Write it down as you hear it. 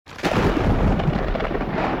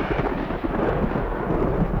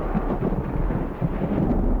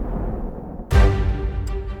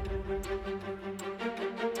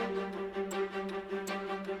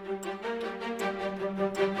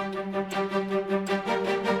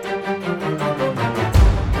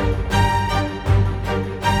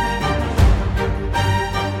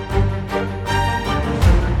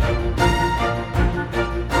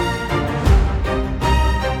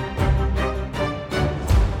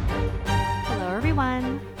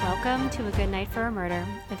Welcome to A Good Night for a Murder,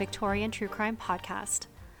 a Victorian true crime podcast.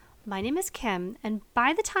 My name is Kim, and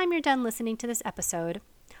by the time you're done listening to this episode,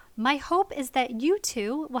 my hope is that you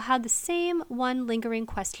too will have the same one lingering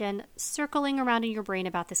question circling around in your brain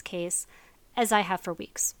about this case as I have for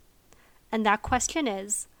weeks. And that question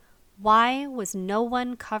is, why was no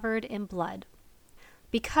one covered in blood?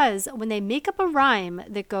 Because when they make up a rhyme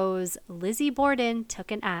that goes, Lizzie Borden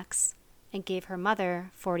took an axe and gave her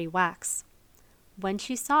mother 40 whacks. When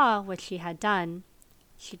she saw what she had done,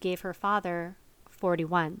 she gave her father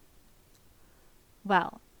 41.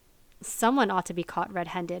 Well, someone ought to be caught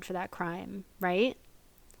red-handed for that crime, right?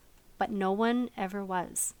 But no one ever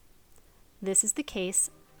was. This is the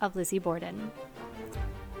case of Lizzie Borden.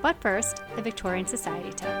 But first, a Victorian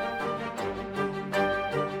Society tip.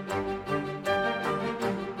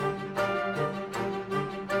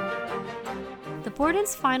 The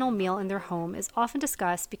Borden's final meal in their home is often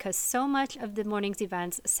discussed because so much of the morning's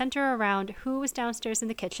events center around who was downstairs in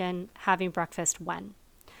the kitchen having breakfast when.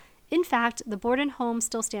 In fact, the Borden home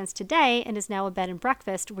still stands today and is now a bed and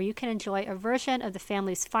breakfast where you can enjoy a version of the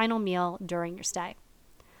family's final meal during your stay.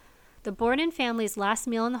 The Borden family's last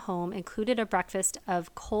meal in the home included a breakfast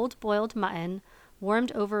of cold boiled mutton,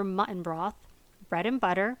 warmed over mutton broth, bread and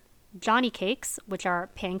butter, Johnny cakes, which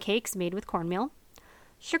are pancakes made with cornmeal,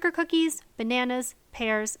 sugar cookies, bananas,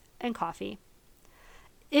 pears, and coffee.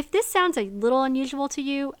 If this sounds a little unusual to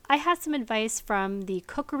you, I have some advice from the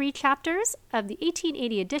cookery chapters of the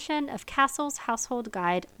 1880 edition of Castle's Household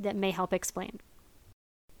Guide that may help explain.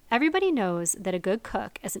 Everybody knows that a good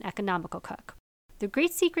cook is an economical cook. The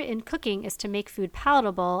great secret in cooking is to make food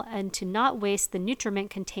palatable and to not waste the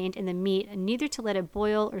nutriment contained in the meat, and neither to let it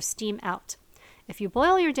boil or steam out. If you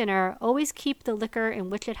boil your dinner, always keep the liquor in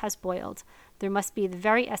which it has boiled. There must be the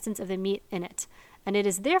very essence of the meat in it, and it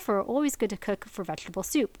is therefore always good to cook for vegetable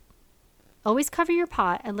soup. Always cover your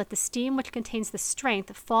pot and let the steam which contains the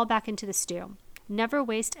strength fall back into the stew. Never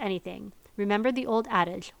waste anything. Remember the old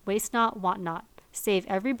adage, waste not, want not. Save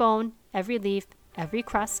every bone, every leaf, every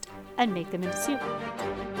crust, and make them into soup.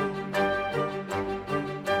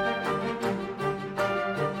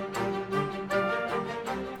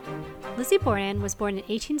 Lizzie Borden was born in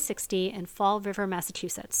 1860 in Fall River,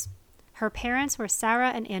 Massachusetts. Her parents were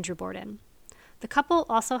Sarah and Andrew Borden. The couple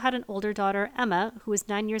also had an older daughter, Emma, who was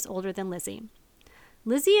 9 years older than Lizzie.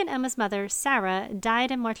 Lizzie and Emma's mother, Sarah,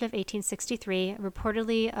 died in March of 1863,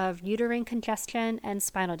 reportedly of uterine congestion and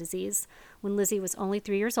spinal disease, when Lizzie was only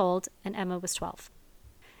 3 years old and Emma was 12.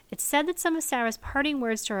 It's said that some of Sarah's parting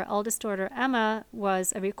words to her eldest daughter, Emma,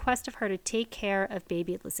 was a request of her to take care of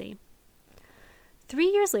baby Lizzie. 3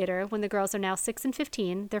 years later, when the girls are now 6 and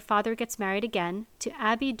 15, their father gets married again to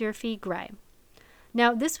Abby Durfee Gray.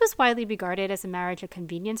 Now, this was widely regarded as a marriage of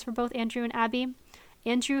convenience for both Andrew and Abby.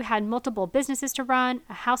 Andrew had multiple businesses to run,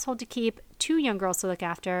 a household to keep, 2 young girls to look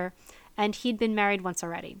after, and he'd been married once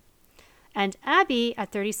already. And Abby,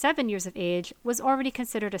 at 37 years of age, was already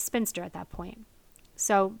considered a spinster at that point.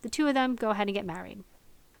 So the two of them go ahead and get married.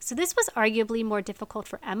 So this was arguably more difficult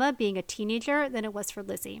for Emma being a teenager than it was for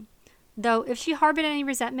Lizzie. Though if she harbored any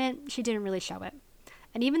resentment, she didn't really show it.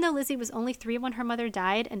 And even though Lizzie was only 3 when her mother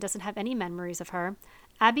died and doesn't have any memories of her,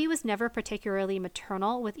 Abby was never particularly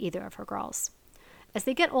maternal with either of her girls. As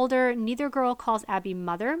they get older, neither girl calls Abby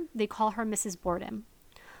mother, they call her Mrs. Borden.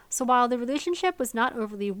 So while the relationship was not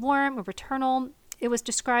overly warm or paternal, it was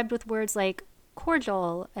described with words like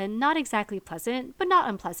cordial and not exactly pleasant, but not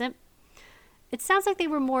unpleasant. It sounds like they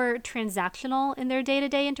were more transactional in their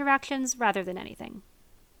day-to-day interactions rather than anything.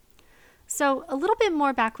 So a little bit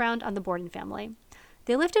more background on the Borden family.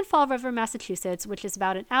 They lived in Fall River, Massachusetts, which is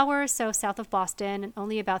about an hour or so south of Boston and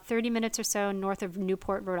only about 30 minutes or so north of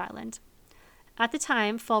Newport, Rhode Island. At the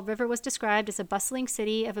time, Fall River was described as a bustling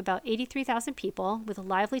city of about 83,000 people with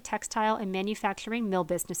lively textile and manufacturing mill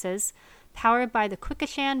businesses powered by the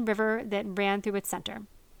Quequechan River that ran through its center.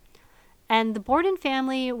 And the Borden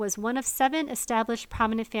family was one of 7 established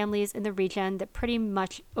prominent families in the region that pretty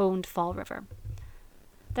much owned Fall River.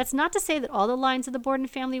 That's not to say that all the lines of the Borden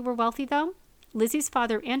family were wealthy, though. Lizzie's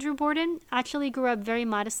father, Andrew Borden, actually grew up very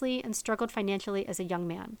modestly and struggled financially as a young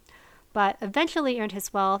man, but eventually earned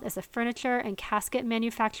his wealth as a furniture and casket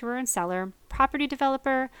manufacturer and seller, property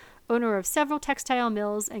developer, owner of several textile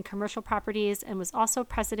mills and commercial properties, and was also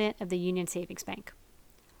president of the Union Savings Bank.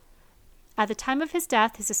 At the time of his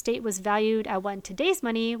death, his estate was valued at what in today's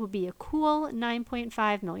money would be a cool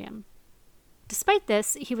 $9.5 million. Despite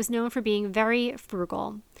this, he was known for being very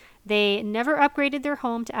frugal. They never upgraded their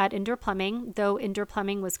home to add indoor plumbing, though indoor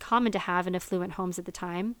plumbing was common to have in affluent homes at the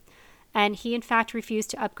time. And he, in fact,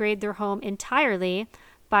 refused to upgrade their home entirely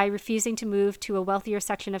by refusing to move to a wealthier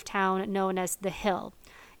section of town known as the Hill.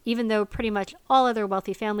 even though pretty much all other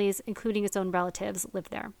wealthy families, including his own relatives,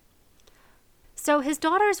 lived there. So his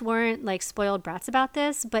daughters weren't like spoiled brats about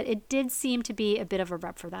this, but it did seem to be a bit of a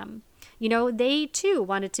rep for them. You know, they too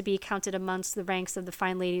wanted to be counted amongst the ranks of the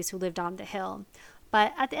fine ladies who lived on the hill.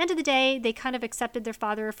 But at the end of the day, they kind of accepted their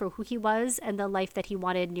father for who he was and the life that he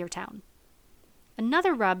wanted near town.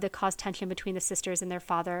 Another rub that caused tension between the sisters and their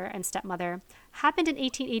father and stepmother happened in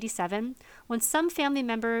 1887 when some family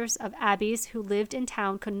members of Abby's who lived in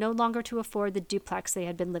town could no longer to afford the duplex they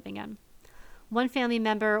had been living in. One family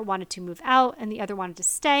member wanted to move out and the other wanted to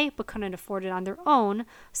stay but couldn't afford it on their own,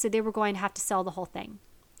 so they were going to have to sell the whole thing.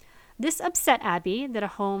 This upset Abby that a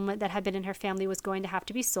home that had been in her family was going to have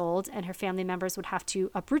to be sold and her family members would have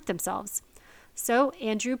to uproot themselves. So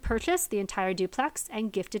Andrew purchased the entire duplex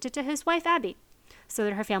and gifted it to his wife Abby so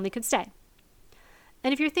that her family could stay.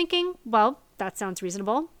 And if you're thinking, well, that sounds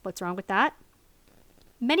reasonable, what's wrong with that?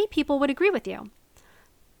 Many people would agree with you.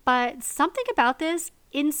 But something about this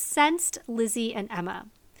incensed Lizzie and Emma.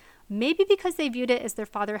 Maybe because they viewed it as their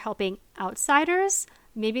father helping outsiders.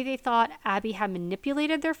 Maybe they thought Abby had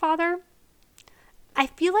manipulated their father. I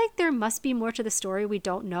feel like there must be more to the story we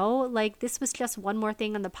don't know, like this was just one more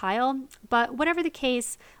thing on the pile. But whatever the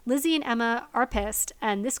case, Lizzie and Emma are pissed,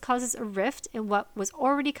 and this causes a rift in what was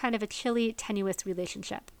already kind of a chilly, tenuous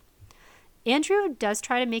relationship. Andrew does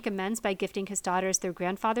try to make amends by gifting his daughters their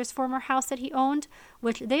grandfather's former house that he owned,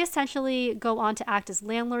 which they essentially go on to act as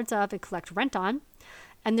landlords of and collect rent on.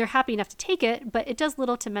 And they're happy enough to take it, but it does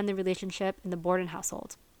little to mend the relationship in the Borden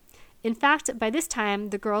household. In fact, by this time,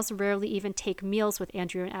 the girls rarely even take meals with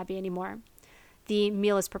Andrew and Abby anymore. The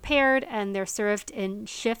meal is prepared and they're served in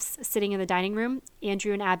shifts sitting in the dining room,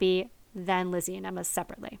 Andrew and Abby, then Lizzie and Emma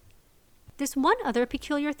separately. There's one other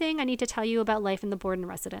peculiar thing I need to tell you about life in the Borden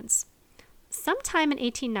residence. Sometime in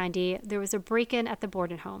 1890, there was a break-in at the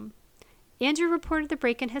Borden home. Andrew reported the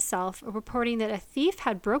break-in himself, reporting that a thief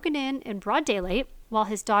had broken in broad daylight while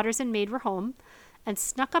his daughters and maid were home and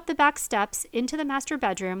snuck up the back steps into the master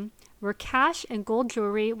bedroom where cash and gold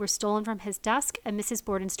jewelry were stolen from his desk and Mrs.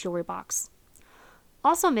 Borden's jewelry box.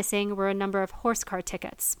 Also missing were a number of horse car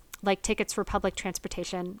tickets, like tickets for public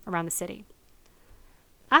transportation around the city.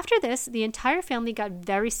 After this, the entire family got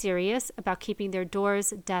very serious about keeping their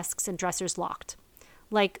doors, desks, and dressers locked,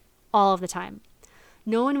 like all of the time.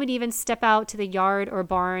 No one would even step out to the yard or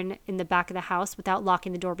barn in the back of the house without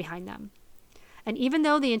locking the door behind them. And even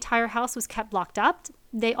though the entire house was kept locked up,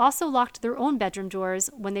 they also locked their own bedroom doors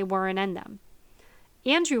when they weren't in them.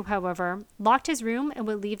 Andrew, however, locked his room and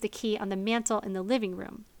would leave the key on the mantle in the living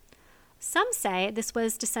room. Some say this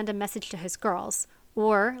was to send a message to his girls,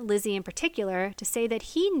 or Lizzie in particular, to say that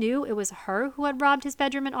he knew it was her who had robbed his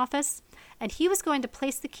bedroom and office, and he was going to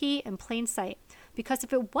place the key in plain sight, because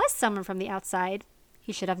if it was someone from the outside,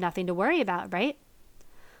 he should have nothing to worry about, right?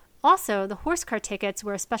 Also, the horse car tickets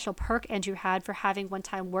were a special perk Andrew had for having one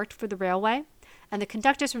time worked for the railway, and the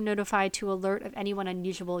conductors were notified to alert of anyone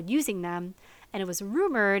unusual using them, and it was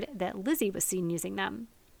rumored that Lizzie was seen using them.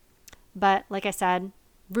 But, like I said,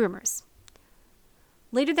 rumors.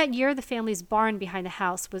 Later that year, the family's barn behind the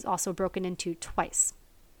house was also broken into twice.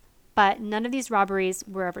 But none of these robberies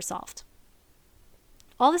were ever solved.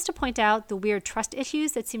 All this to point out the weird trust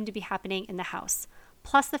issues that seemed to be happening in the house,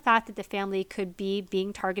 plus the fact that the family could be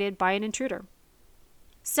being targeted by an intruder.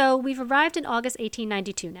 So we've arrived in August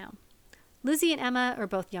 1892 now. Lizzie and Emma are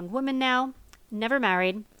both young women now, never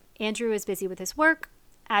married. Andrew is busy with his work,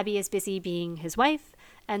 Abby is busy being his wife,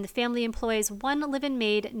 and the family employs one live-in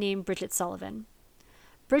maid named Bridget Sullivan.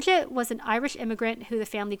 Bridget was an Irish immigrant who the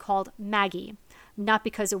family called Maggie, not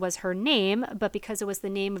because it was her name, but because it was the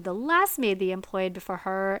name of the last maid they employed before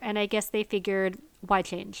her, and I guess they figured, why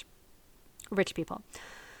change? Rich people.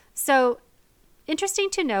 So, interesting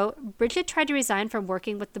to note, Bridget tried to resign from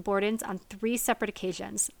working with the Bordens on 3 separate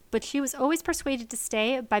occasions, but she was always persuaded to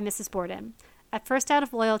stay by Mrs. Borden, at first out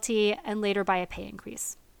of loyalty and later by a pay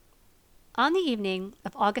increase. On the evening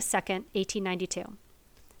of August 2nd, 1892,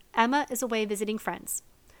 Emma is away visiting friends.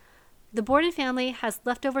 The Borden family has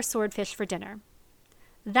leftover swordfish for dinner.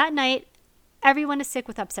 That night, everyone is sick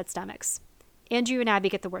with upset stomachs. Andrew and Abby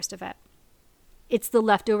get the worst of it. It's the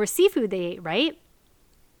leftover seafood they ate, right?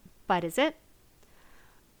 But is it?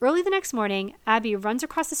 Early the next morning, Abby runs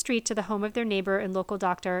across the street to the home of their neighbor and local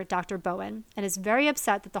doctor, Dr. Bowen, and is very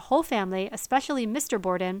upset that the whole family, especially Mr.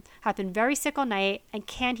 Borden, have been very sick all night, and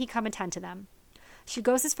can he come attend to them? She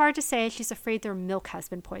goes as far to say she's afraid their milk has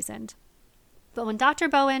been poisoned. But when Dr.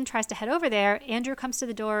 Bowen tries to head over there, Andrew comes to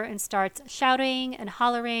the door and starts shouting and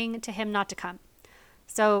hollering to him not to come.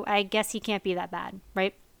 So I guess he can't be that bad,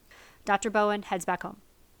 right? Dr. Bowen heads back home.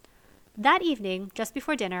 That evening, just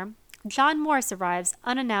before dinner, John Morse arrives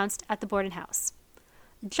unannounced at the Borden house.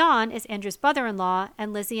 John is Andrew's brother-in-law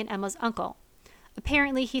and Lizzie and Emma's uncle.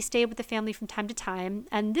 Apparently, he stayed with the family from time to time,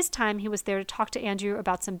 and this time he was there to talk to Andrew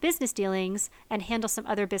about some business dealings and handle some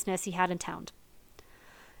other business he had in town.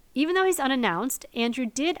 Even though he's unannounced, Andrew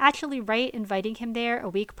did actually write inviting him there a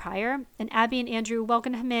week prior, and Abby and Andrew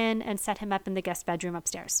welcomed him in and set him up in the guest bedroom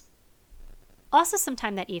upstairs. Also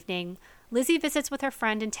sometime that evening, Lizzie visits with her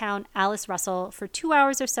friend in town, Alice Russell, for 2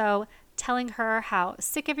 hours or so, telling her how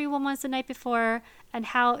sick everyone was the night before and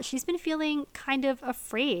how she's been feeling kind of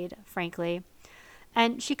afraid, frankly.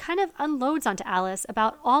 And she kind of unloads onto Alice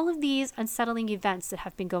about all of these unsettling events that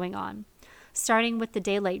have been going on, starting with the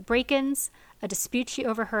daylight break-ins, a dispute she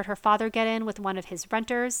overheard her father get in with one of his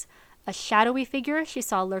renters, a shadowy figure she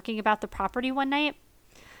saw lurking about the property one night,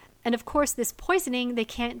 and of course this poisoning they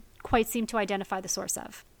can't quite seem to identify the source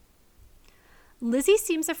of. Lizzie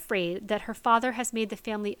seems afraid that her father has made the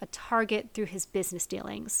family a target through his business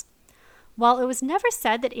dealings. While it was never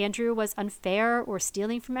said that Andrew was unfair or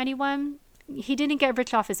stealing from anyone, he didn't get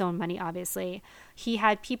rich off his own money, obviously. He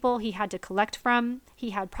had people he had to collect from, he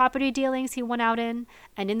had property dealings he went out in,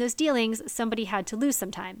 and in those dealings, somebody had to lose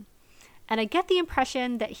some time. And I get the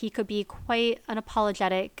impression that he could be quite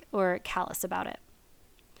unapologetic or callous about it.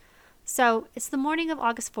 So, it's the morning of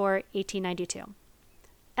August 4, 1892.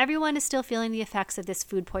 Everyone is still feeling the effects of this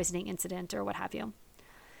food poisoning incident or what have you.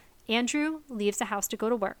 Andrew leaves the house to go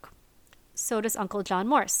to work. So does Uncle John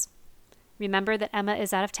Morse. Remember that Emma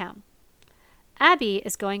is out of town. Abby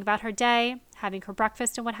is going about her day, having her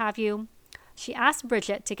breakfast and what have you. She asks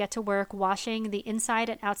Bridget to get to work washing the inside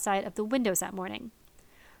and outside of the windows that morning.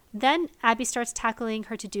 Then Abby starts tackling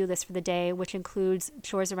her to-do list for the day, which includes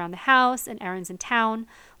chores around the house and errands in town,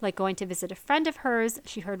 like going to visit a friend of hers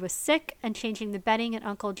she heard was sick and changing the bedding in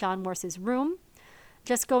Uncle John Morse's room.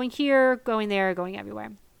 Just going here, going there, going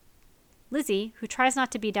everywhere. Lizzie, who tries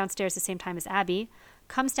not to be downstairs the same time as Abby,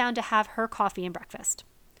 comes down to have her coffee and breakfast.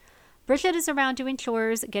 Bridget is around doing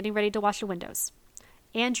chores, getting ready to wash the windows.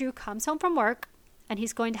 Andrew comes home from work, and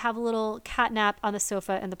he's going to have a little cat nap on the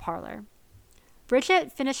sofa in the parlor.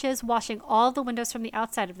 Bridget finishes washing all the windows from the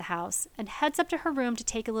outside of the house and heads up to her room to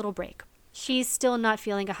take a little break. She's still not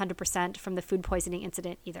feeling 100% from the food poisoning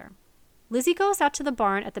incident either. Lizzie goes out to the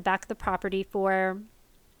barn at the back of the property for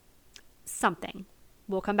something.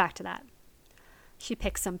 We'll come back to that. She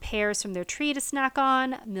picks some pears from their tree to snack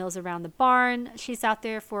on, mills around the barn. She's out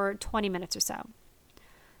there for 20 minutes or so.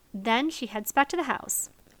 Then she heads back to the house,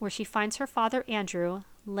 where she finds her father, Andrew,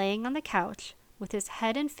 laying on the couch with his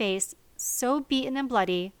head and face so beaten and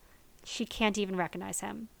bloody, she can't even recognize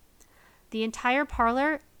him. The entire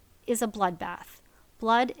parlor is a bloodbath.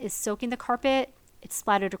 Blood is soaking the carpet. It's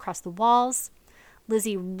splattered across the walls.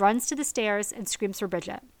 Lizzie runs to the stairs and screams for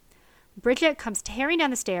Bridget. Bridget comes tearing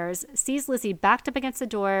down the stairs, sees Lizzie backed up against the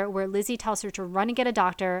door where Lizzie tells her to run and get a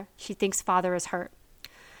doctor. She thinks father is hurt.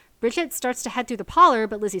 Bridget starts to head through the parlor,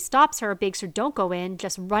 but Lizzie stops her, begs her don't go in,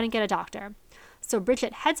 just run and get a doctor. So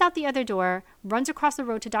Bridget heads out the other door, runs across the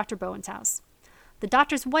road to Dr. Bowen's house. The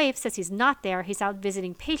doctor's wife says he's not there, he's out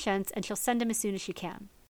visiting patients, and she'll send him as soon as she can.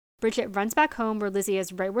 Bridget runs back home where Lizzie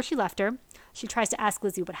is right where she left her. She tries to ask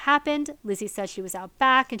Lizzie what happened. Lizzie says she was out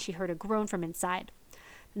back and she heard a groan from inside.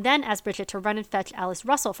 Then asks Bridget to run and fetch Alice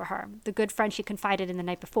Russell for her, the good friend she confided in the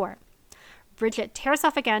night before. Bridget tears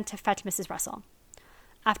off again to fetch Mrs. Russell.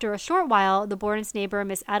 After a short while, the Borden's neighbor,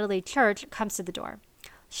 Miss Adelaide Church, comes to the door.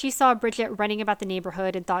 She saw Bridget running about the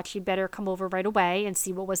neighborhood and thought she'd better come over right away and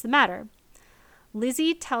see what was the matter.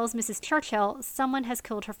 Lizzie tells Mrs. Churchill someone has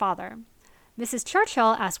killed her father. Mrs.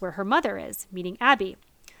 Churchill asks where her mother is, meaning Abby.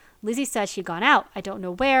 Lizzie says she'd gone out. I don't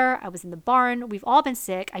know where. I was in the barn. We've all been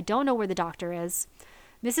sick. I don't know where the doctor is.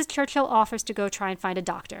 Mrs. Churchill offers to go try and find a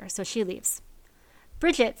doctor, so she leaves.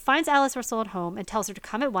 Bridget finds Alice Russell at home and tells her to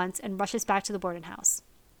come at once and rushes back to the Borden house.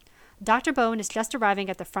 Dr. Bowen is just arriving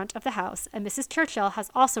at the front of the house, and Mrs. Churchill has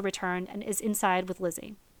also returned and is inside with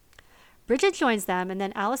Lizzie. Bridget joins them, and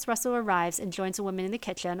then Alice Russell arrives and joins the women in the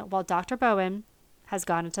kitchen, while Dr. Bowen has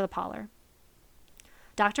gone into the parlor.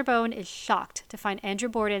 Dr. Bowen is shocked to find Andrew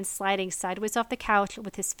Borden sliding sideways off the couch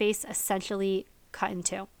with his face essentially cut in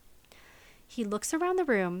two. He looks around the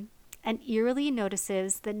room and eerily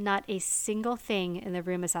notices that not a single thing in the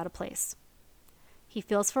room is out of place. He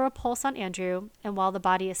feels for a pulse on Andrew, and while the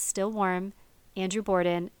body is still warm, Andrew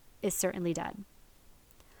Borden is certainly dead.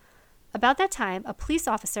 About that time, a police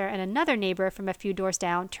officer and another neighbor from a few doors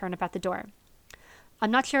down turn up at the door. I'm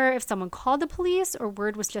not sure if someone called the police or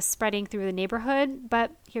word was just spreading through the neighborhood,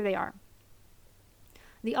 but here they are.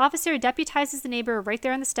 The officer deputizes the neighbor right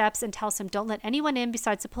there on the steps and tells him don't let anyone in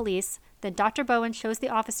besides the police. Then Dr. Bowen shows the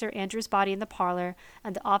officer Andrew's body in the parlor,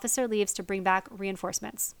 and the officer leaves to bring back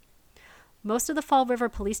reinforcements. Most of the Fall River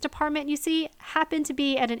Police Department, you see, happened to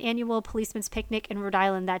be at an annual policeman's picnic in Rhode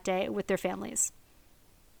Island that day with their families.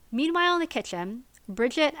 Meanwhile, in the kitchen,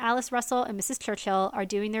 Bridget, Alice Russell, and Mrs. Churchill are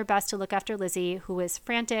doing their best to look after Lizzie, who is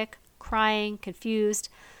frantic, crying, confused.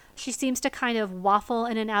 She seems to kind of waffle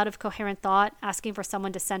in and out of coherent thought, asking for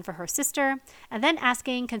someone to send for her sister, and then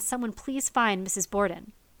asking, can someone please find Mrs.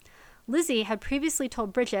 Borden? Lizzie had previously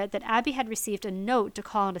told Bridget that Abby had received a note to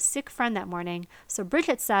call on a sick friend that morning, so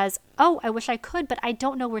Bridget says, oh, I wish I could, but I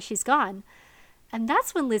don't know where she's gone. And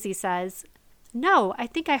that's when Lizzie says, no, I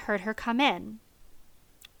think I heard her come in.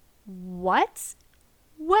 What?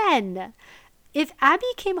 When? If Abby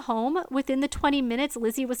came home within the 20 minutes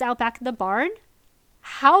Lizzie was out back in the barn?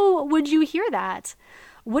 How would you hear that?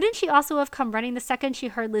 Wouldn't she also have come running the second she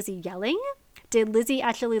heard Lizzie yelling? Did Lizzie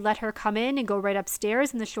actually let her come in and go right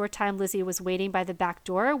upstairs in the short time Lizzie was waiting by the back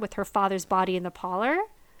door with her father's body in the parlor?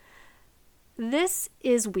 This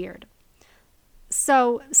is weird.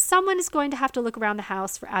 So someone is going to have to look around the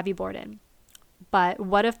house for Abby Borden. But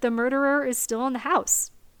what if the murderer is still in the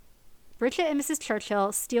house? Bridget and Mrs.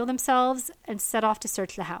 Churchill steel themselves and set off to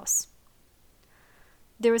search the house.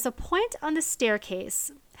 There is a point on the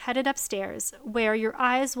staircase headed upstairs where your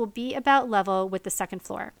eyes will be about level with the second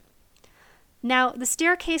floor. Now, the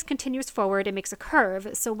staircase continues forward and makes a curve,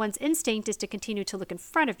 so one's instinct is to continue to look in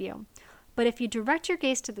front of you. But if you direct your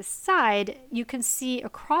gaze to the side, you can see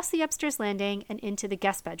across the upstairs landing and into the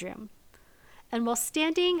guest bedroom. And while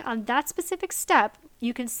standing on that specific step,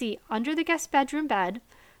 you can see under the guest bedroom bed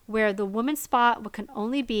where the woman's spot what can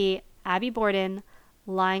only be Abby Borden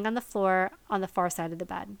lying on the floor on the far side of the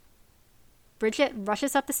bed. Bridget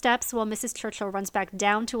rushes up the steps while Mrs. Churchill runs back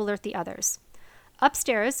down to alert the others.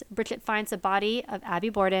 Upstairs, Bridget finds the body of Abby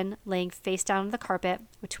Borden laying face down on the carpet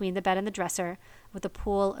between the bed and the dresser with a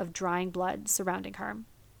pool of drying blood surrounding her.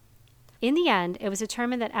 In the end, it was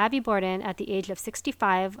determined that Abby Borden, at the age of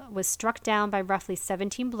 65, was struck down by roughly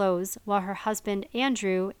 17 blows, while her husband,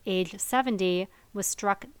 Andrew, age 70, was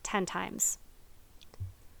struck 10 times.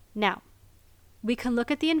 Now, we can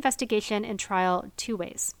look at the investigation and trial two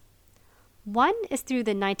ways. One is through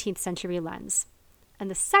the 19th century lens, and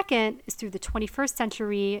the second is through the 21st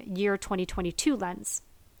century, year 2022 lens.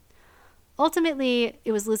 Ultimately,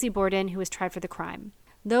 it was Lizzie Borden who was tried for the crime,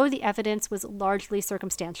 though the evidence was largely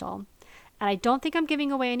circumstantial. And I don't think I'm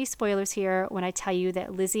giving away any spoilers here when I tell you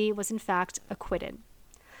that Lizzie was in fact acquitted.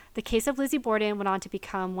 The case of Lizzie Borden went on to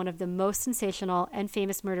become one of the most sensational and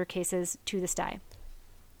famous murder cases to this day.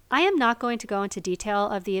 I am not going to go into detail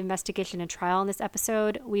of the investigation and trial in this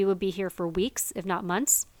episode. We would be here for weeks, if not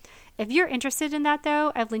months. If you're interested in that,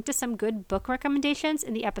 though, I've linked to some good book recommendations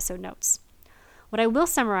in the episode notes. What I will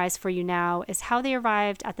summarize for you now is how they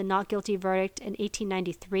arrived at the not guilty verdict in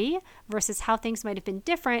 1893 versus how things might have been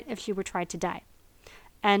different if she were tried today.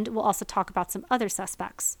 And we'll also talk about some other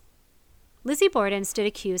suspects. Lizzie Borden stood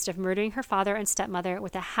accused of murdering her father and stepmother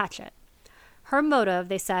with a hatchet. Her motive,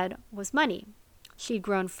 they said, was money. She'd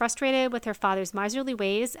grown frustrated with her father's miserly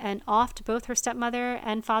ways and offed both her stepmother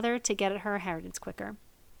and father to get at her inheritance quicker.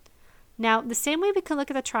 Now, the same way we can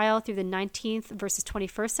look at the trial through the 19th versus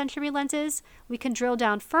 21st century lenses, we can drill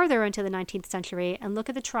down further into the 19th century and look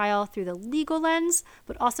at the trial through the legal lens,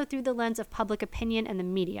 but also through the lens of public opinion and the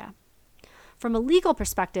media. From a legal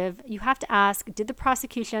perspective, you have to ask, did the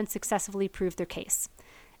prosecution successfully prove their case?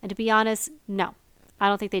 And to be honest, no, I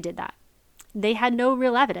don't think they did that. They had no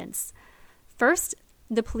real evidence. First,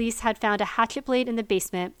 the police had found a hatchet blade in the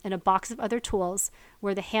basement and a box of other tools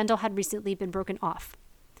where the handle had recently been broken off.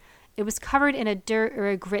 It was covered in a dirt or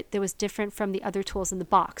a grit that was different from the other tools in the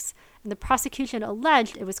box, and the prosecution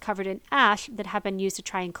alleged it was covered in ash that had been used to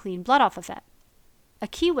try and clean blood off of it. A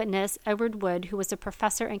key witness, Edward Wood, who was a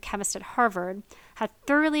professor and chemist at Harvard, had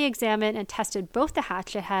thoroughly examined and tested both the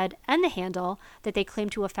hatchet head and the handle that they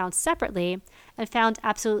claimed to have found separately and found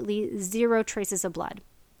absolutely zero traces of blood.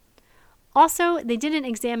 Also, they didn't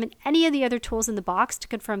examine any of the other tools in the box to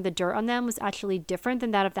confirm the dirt on them was actually different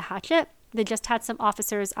than that of the hatchet. They just had some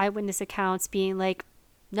officers' eyewitness accounts being like,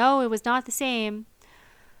 no, it was not the same.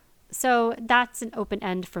 So that's an open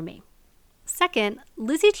end for me. Second,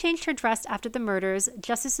 Lizzie changed her dress after the murders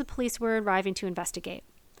just as the police were arriving to investigate.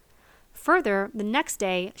 Further, the next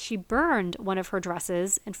day, she burned one of her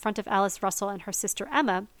dresses in front of Alice Russell and her sister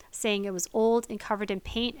Emma, saying it was old and covered in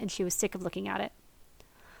paint and she was sick of looking at it.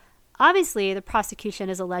 Obviously, the prosecution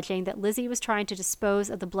is alleging that Lizzie was trying to dispose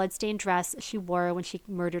of the bloodstained dress she wore when she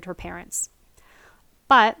murdered her parents.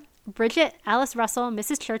 But Bridget, Alice Russell,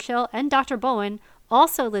 Mrs. Churchill, and Dr. Bowen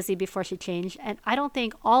also Lizzie before she changed, and I don't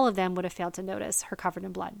think all of them would have failed to notice her covered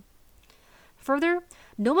in blood. Further,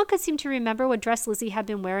 no one could seem to remember what dress Lizzie had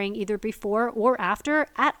been wearing either before or after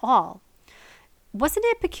at all. Wasn't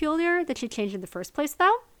it peculiar that she changed in the first place,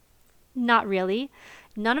 though? Not really.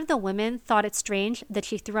 None of the women thought it strange that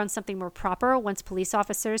she threw on something more proper once police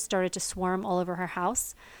officers started to swarm all over her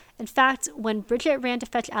house. In fact, when Bridget ran to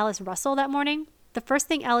fetch Alice Russell that morning, the first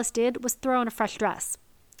thing Alice did was throw on a fresh dress.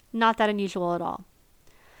 Not that unusual at all.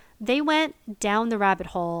 They went down the rabbit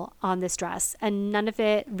hole on this dress, and none of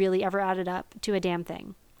it really ever added up to a damn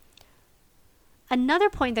thing. Another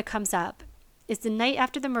point that comes up is the night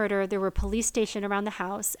after the murder, there were police stationed around the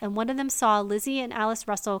house, and one of them saw Lizzie and Alice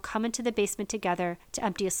Russell come into the basement together to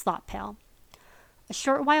empty a slop pail. A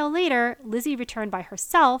short while later, Lizzie returned by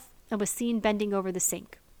herself and was seen bending over the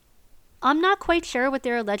sink. I'm not quite sure what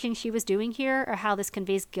they're alleging she was doing here or how this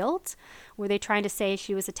conveys guilt. Were they trying to say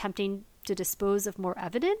she was attempting to dispose of more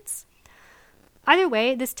evidence? Either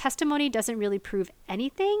way, this testimony doesn't really prove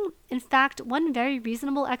anything. In fact, one very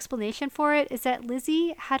reasonable explanation for it is that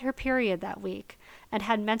Lizzie had her period that week and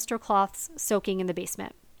had menstrual cloths soaking in the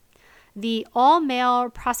basement. The all-male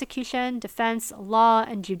prosecution, defense, law,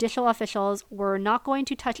 and judicial officials were not going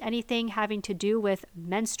to touch anything having to do with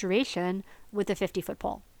menstruation with a 50-foot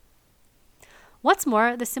pole. What's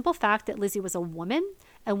more, the simple fact that Lizzie was a woman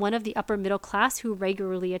and one of the upper middle class who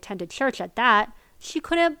regularly attended church at that, she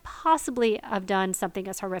couldn't possibly have done something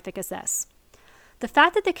as horrific as this. The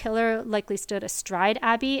fact that the killer likely stood astride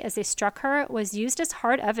Abby as they struck her was used as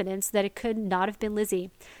hard evidence that it could not have been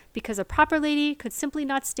Lizzie, because a proper lady could simply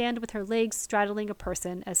not stand with her legs straddling a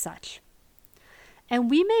person as such.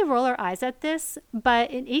 And we may roll our eyes at this,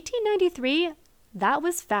 but in 1893, that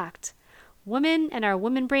was fact. Women and our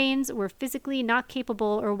women brains were physically not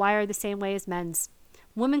capable or wired the same way as men's.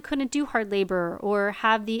 Women couldn't do hard labor or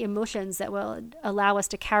have the emotions that would allow us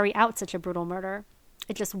to carry out such a brutal murder.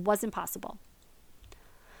 It just wasn't possible.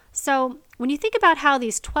 So when you think about how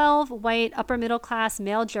these 12 white upper middle class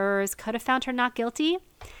male jurors could have found her not guilty,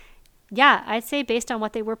 yeah, I'd say based on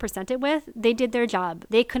what they were presented with, they did their job.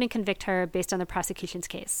 They couldn't convict her based on the prosecution's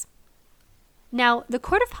case. Now, the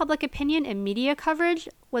court of public opinion and media coverage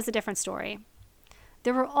was a different story.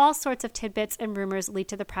 There were all sorts of tidbits and rumors leaked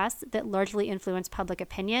to the press that largely influenced public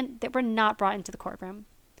opinion that were not brought into the courtroom.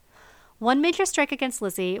 One major strike against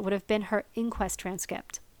Lizzie would have been her inquest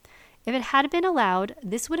transcript. If it had been allowed,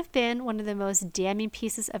 this would have been one of the most damning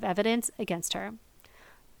pieces of evidence against her.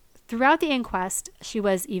 Throughout the inquest, she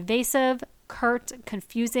was evasive, curt,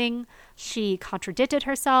 confusing, she contradicted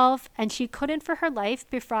herself, and she couldn't for her life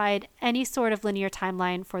provide any sort of linear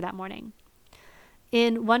timeline for that morning.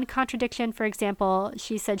 In one contradiction, for example,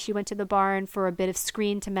 she said she went to the barn for a bit of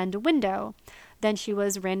screen to mend a window. Then she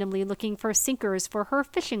was randomly looking for sinkers for her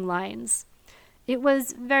fishing lines. It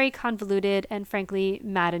was very convoluted and frankly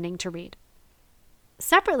maddening to read.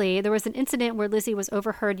 Separately, there was an incident where Lizzie was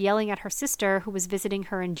overheard yelling at her sister who was visiting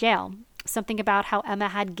her in jail, something about how Emma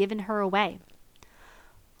had given her away.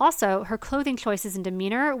 Also, her clothing choices and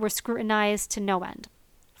demeanor were scrutinized to no end.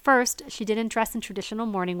 First, she didn't dress in traditional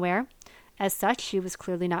mourning wear. As such, she was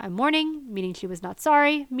clearly not in mourning, meaning she was not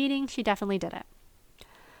sorry, meaning she definitely did it.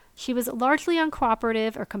 She was largely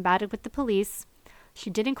uncooperative or combative with the police. She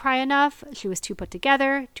didn't cry enough, she was too put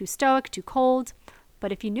together, too stoic, too cold.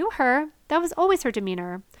 But if you knew her, that was always her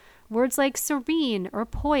demeanor. Words like serene or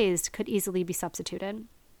poised could easily be substituted.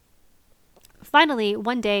 Finally,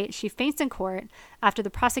 one day, she faints in court after the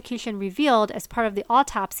prosecution revealed as part of the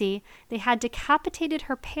autopsy they had decapitated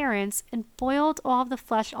her parents and boiled all of the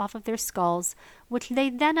flesh off of their skulls, which they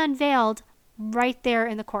then unveiled right there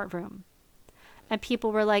in the courtroom. And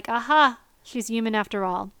people were like, aha, she's human after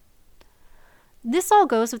all. This all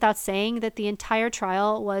goes without saying that the entire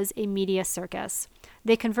trial was a media circus.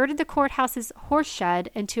 They converted the courthouse's horse shed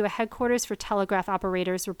into a headquarters for telegraph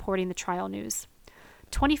operators reporting the trial news.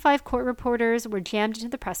 25 court reporters were jammed into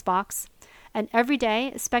the press box, and every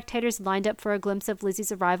day, spectators lined up for a glimpse of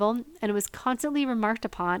Lizzie's arrival, and it was constantly remarked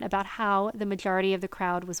upon about how the majority of the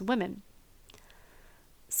crowd was women.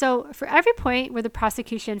 So, for every point where the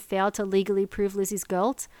prosecution failed to legally prove Lizzie's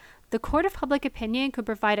guilt, the court of public opinion could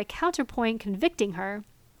provide a counterpoint convicting her,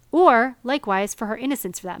 or, likewise, for her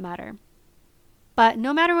innocence for that matter. But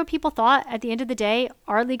no matter what people thought, at the end of the day,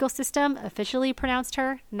 our legal system officially pronounced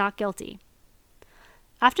her not guilty.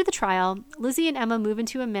 After the trial, Lizzie and Emma move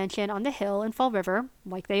into a mansion on the hill in Fall River,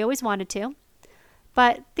 like they always wanted to.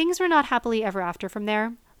 But things were not happily ever after from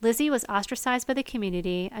there. Lizzie was ostracized by the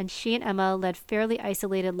community, and she and Emma led fairly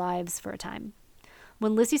isolated lives for a time.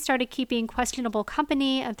 When Lizzie started keeping questionable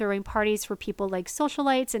company and throwing parties for people like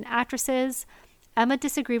socialites and actresses, Emma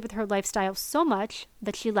disagreed with her lifestyle so much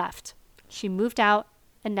that she left. She moved out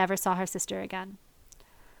and never saw her sister again.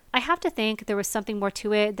 I have to think there was something more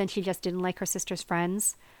to it than she just didn't like her sister's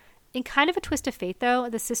friends. In kind of a twist of fate, though,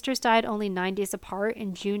 the sisters died only 9 days apart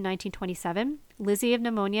in June 1927, Lizzie of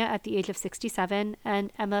pneumonia at the age of 67,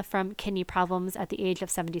 and Emma from kidney problems at the age of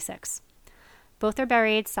 76. Both are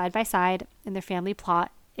buried side by side in their family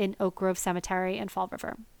plot in Oak Grove Cemetery in Fall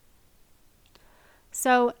River.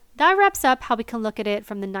 So that wraps up how we can look at it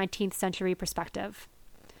from the 19th century perspective.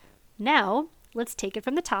 Now, let's take it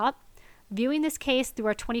from the top, viewing this case through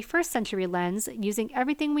our 21st century lens, using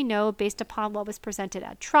everything we know based upon what was presented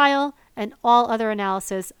at trial and all other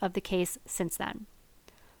analysis of the case since then.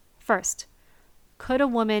 First, could a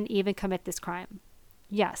woman even commit this crime?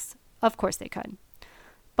 Yes, of course they could.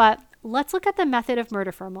 But let's look at the method of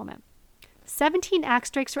murder for a moment. 17 axe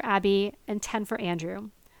strikes for Abby and 10 for Andrew.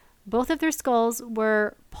 Both of their skulls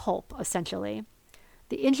were pulp, essentially.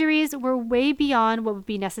 The injuries were way beyond what would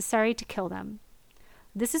be necessary to kill them.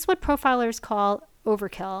 This is what profilers call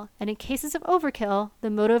overkill, and in cases of overkill, the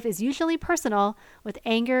motive is usually personal, with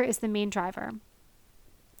anger as the main driver.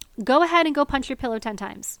 Go ahead and go punch your pillow 10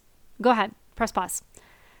 times. Go ahead, press pause.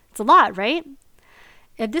 It's a lot, right?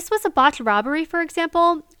 If this was a botched robbery, for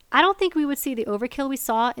example, I don't think we would see the overkill we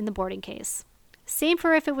saw in the Borden case. Same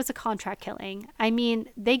for if it was a contract killing. I mean,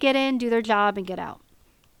 they get in, do their job, and get out.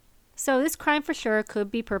 So this crime for sure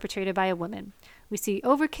could be perpetrated by a woman. We see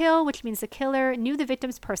overkill, which means the killer knew the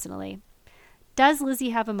victims personally. Does Lizzie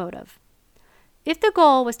have a motive? If the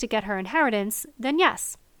goal was to get her inheritance, then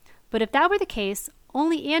yes. But if that were the case,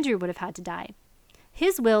 only Andrew would have had to die.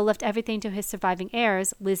 His will left everything to his surviving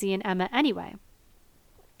heirs, Lizzie and Emma, anyway.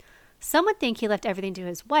 Some would think he left everything to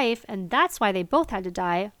his wife, and that's why they both had to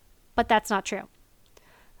die, but that's not true.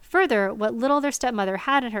 Further, what little their stepmother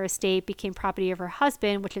had in her estate became property of her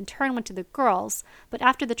husband, which in turn went to the girls. But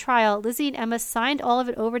after the trial, Lizzie and Emma signed all of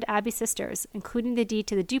it over to Abby's sisters, including the deed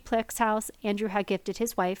to the duplex house Andrew had gifted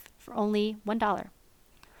his wife for only $1.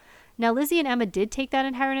 Now, Lizzie and Emma did take that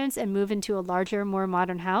inheritance and move into a larger, more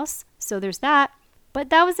modern house, so there's that. But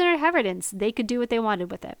that was their inheritance. They could do what they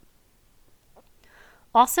wanted with it.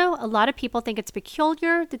 Also, a lot of people think it's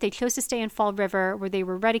peculiar that they chose to stay in Fall River, where they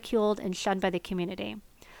were ridiculed and shunned by the community.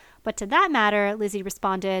 But to that matter, Lizzie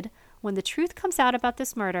responded, "When the truth comes out about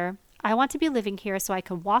this murder, I want to be living here so I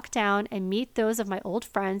can walk down and meet those of my old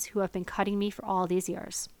friends who have been cutting me for all these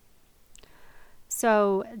years."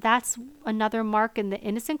 So that's another mark in the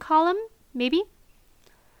innocent column, maybe?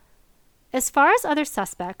 As far as other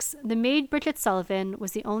suspects, the maid Bridget Sullivan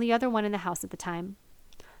was the only other one in the house at the time,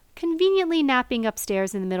 conveniently napping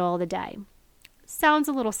upstairs in the middle of the day. Sounds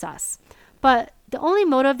a little sus. But the only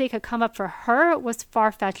motive they could come up for her was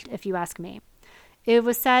far-fetched, if you ask me. It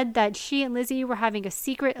was said that she and Lizzie were having a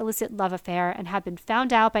secret illicit love affair and had been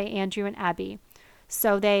found out by Andrew and Abby.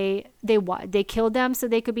 So they killed them so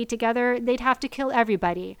they could be together? They'd have to kill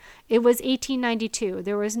everybody. It was 1892.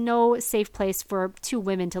 There was no safe place for two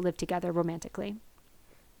women to live together romantically.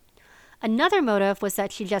 Another motive was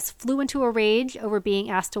that she just flew into a rage over being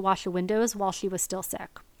asked to wash the windows while she was still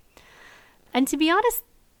sick. And to be honest,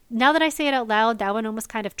 now that I say it out loud, that one almost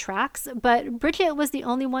kind of tracks, but Bridget was the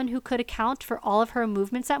only one who could account for all of her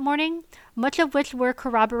movements that morning, much of which were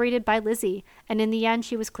corroborated by Lizzie, and in the end,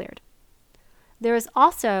 she was cleared. There is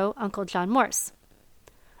also Uncle John Morse.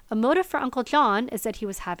 A motive for Uncle John is that he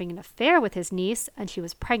was having an affair with his niece, and she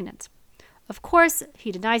was pregnant. Of course,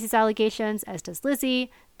 he denies these allegations, as does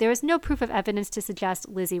Lizzie. There is no proof of evidence to suggest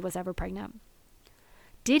Lizzie was ever pregnant.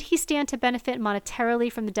 Did he stand to benefit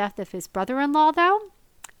monetarily from the death of his brother-in-law, though?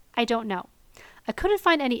 I don't know. I couldn't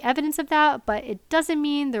find any evidence of that, but it doesn't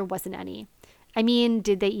mean there wasn't any. I mean,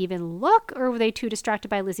 did they even look, or were they too distracted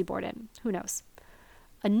by Lizzie Borden? Who knows?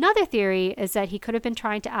 Another theory is that he could have been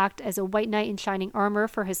trying to act as a white knight in shining armor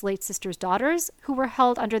for his late sister's daughters, who were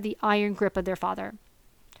held under the iron grip of their father.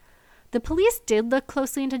 The police did look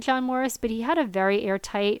closely into John Morris, but he had a very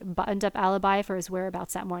airtight, buttoned-up alibi for his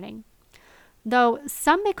whereabouts that morning. Though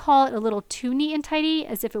some may call it a little too neat and tidy,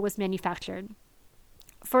 as if it was manufactured.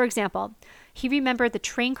 For example, he remembered the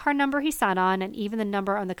train car number he sat on and even the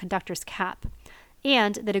number on the conductor's cap,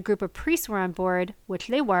 and that a group of priests were on board, which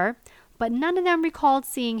they were, but none of them recalled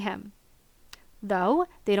seeing him. Though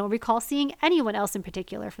they don't recall seeing anyone else in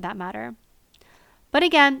particular, for that matter. But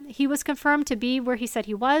again, he was confirmed to be where he said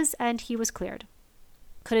he was, and he was cleared.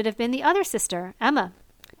 Could it have been the other sister, Emma?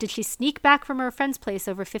 Did she sneak back from her friend's place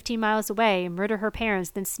over 15 miles away, murder her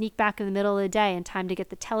parents, then sneak back in the middle of the day in time to get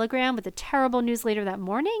the telegram with the terrible news later that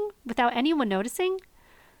morning without anyone noticing?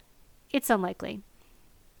 It's unlikely.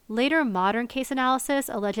 Later modern case analysis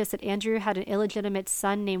alleges that Andrew had an illegitimate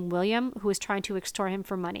son named William who was trying to extort him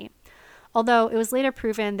for money. Although it was later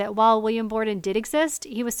proven that while William Borden did exist,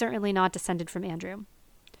 he was certainly not descended from Andrew.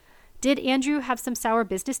 Did Andrew have some sour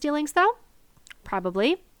business dealings, though?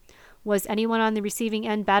 Probably. Was anyone on the receiving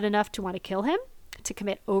end bad enough to want to kill him? To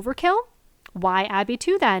commit overkill? Why Abby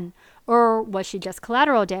too, then? Or was she just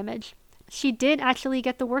collateral damage? She did actually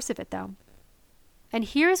get the worst of it, though. And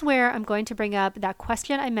here's where I'm going to bring up that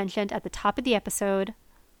question I mentioned at the top of the episode.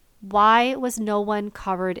 Why was no one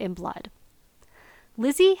covered in blood?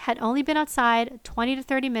 Lizzie had only been outside 20 to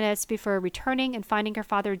 30 minutes before returning and finding her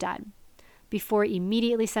father dead, before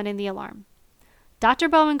immediately sending the alarm. Dr.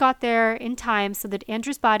 Bowen got there in time so that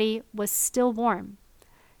Andrew's body was still warm.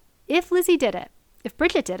 If Lizzie did it, if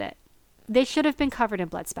Bridget did it, they should have been covered in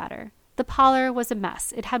blood spatter. The parlor was a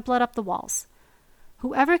mess. It had blood up the walls.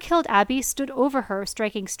 Whoever killed Abby stood over her,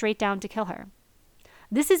 striking straight down to kill her.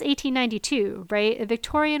 This is 1892, right? A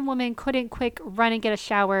Victorian woman couldn't quick run and get a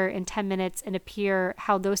shower in 10 minutes and appear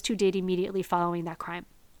how those two did immediately following that crime.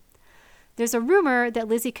 There's a rumor that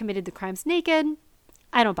Lizzie committed the crimes naked.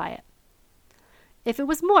 I don't buy it. If it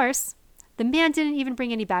was Morse, the man didn't even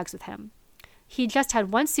bring any bags with him. He just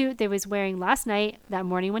had one suit that he was wearing last night, that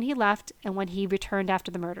morning when he left, and when he returned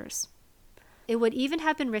after the murders. It would even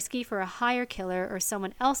have been risky for a hire killer or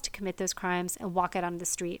someone else to commit those crimes and walk out on the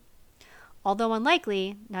street. Although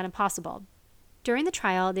unlikely, not impossible. During the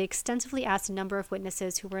trial, they extensively asked a number of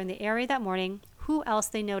witnesses who were in the area that morning who else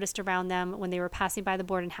they noticed around them when they were passing by the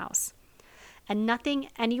Borden house. And nothing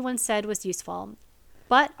anyone said was useful.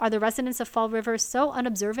 But are the residents of Fall River so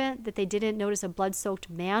unobservant that they didn't notice a blood-soaked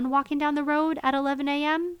man walking down the road at 11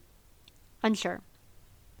 a.m.? Unsure.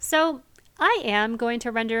 So, I am going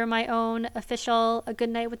to render my own official a good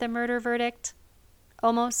night with a murder verdict.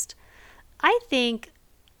 Almost. I think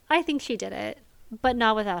she did it, but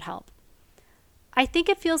not without help. I think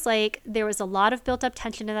it feels like there was a lot of built-up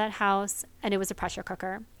tension in that house, and it was a pressure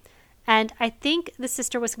cooker. And I think the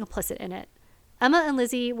sister was complicit in it. Emma and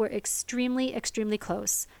Lizzie were extremely, extremely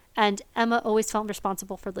close, and Emma always felt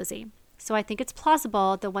responsible for Lizzie. So I think it's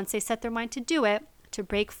plausible that once they set their mind to do it, to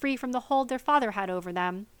break free from the hold their father had over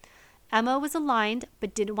them, Emma was aligned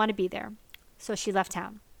but didn't want to be there, so she left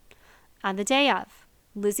town. On the day of,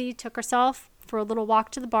 Lizzie took herself for a little walk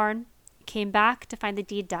to the barn, came back to find the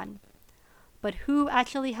deed done. But who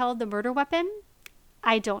actually held the murder weapon?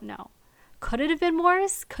 I don't know. Could it have been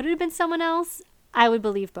Morris? Could it have been someone else? I would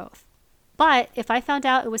believe both. But if I found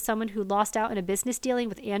out it was someone who lost out in a business dealing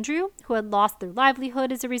with Andrew, who had lost their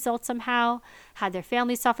livelihood as a result somehow, had their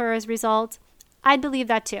family suffer as a result, I'd believe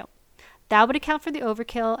that too. That would account for the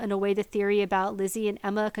overkill in a way the theory about Lizzie and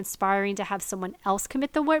Emma conspiring to have someone else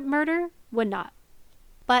commit the murder would not.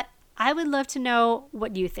 But I would love to know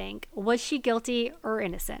what you think. Was she guilty or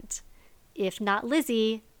innocent? If not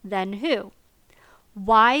Lizzie, then who?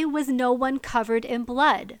 Why was no one covered in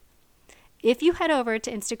blood? If you head over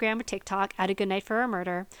to Instagram or TikTok at A Good Night for a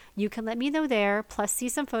Murder, you can let me know there, plus see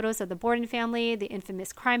some photos of the Borden family, the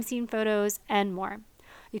infamous crime scene photos, and more.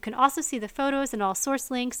 You can also see the photos and all source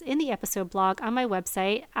links in the episode blog on my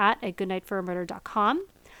website at agoodnightforamurder.com.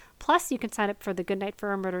 Plus, you can sign up for the Good Night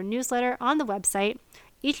for a Murder newsletter on the website.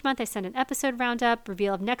 Each month I send an episode roundup,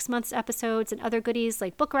 reveal of next month's episodes, and other goodies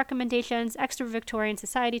like book recommendations, extra Victorian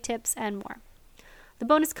society tips, and more. The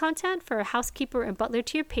bonus content for housekeeper and butler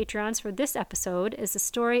tier patrons for this episode is the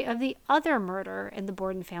story of the other murder in the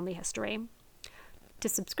Borden family history. To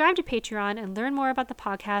subscribe to Patreon and learn more about the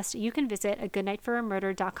podcast, you can visit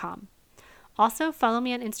agoodnightforamurder.com. Also, follow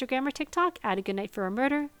me on Instagram or TikTok at A Good Night for a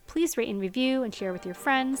Murder. Please rate and review and share with your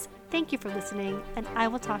friends. Thank you for listening, and I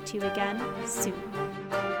will talk to you again soon.